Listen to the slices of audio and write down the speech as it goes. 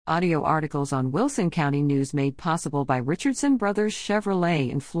Audio articles on Wilson County News made possible by Richardson Brothers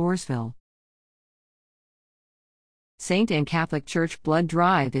Chevrolet in Floresville. St. Anne Catholic Church Blood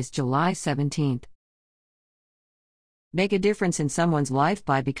Drive is July 17th. Make a difference in someone's life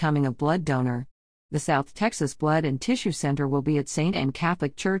by becoming a blood donor. The South Texas Blood and Tissue Center will be at St. Anne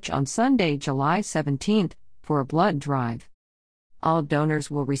Catholic Church on Sunday, July 17th, for a blood drive. All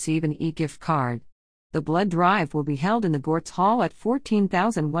donors will receive an e-gift card. The blood drive will be held in the Gortz Hall at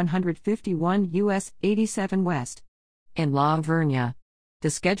 14,151 US 87 West in La Vernia. To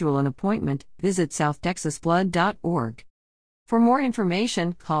schedule an appointment, visit southtexasblood.org. For more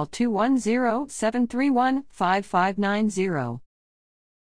information, call 210-731-5590.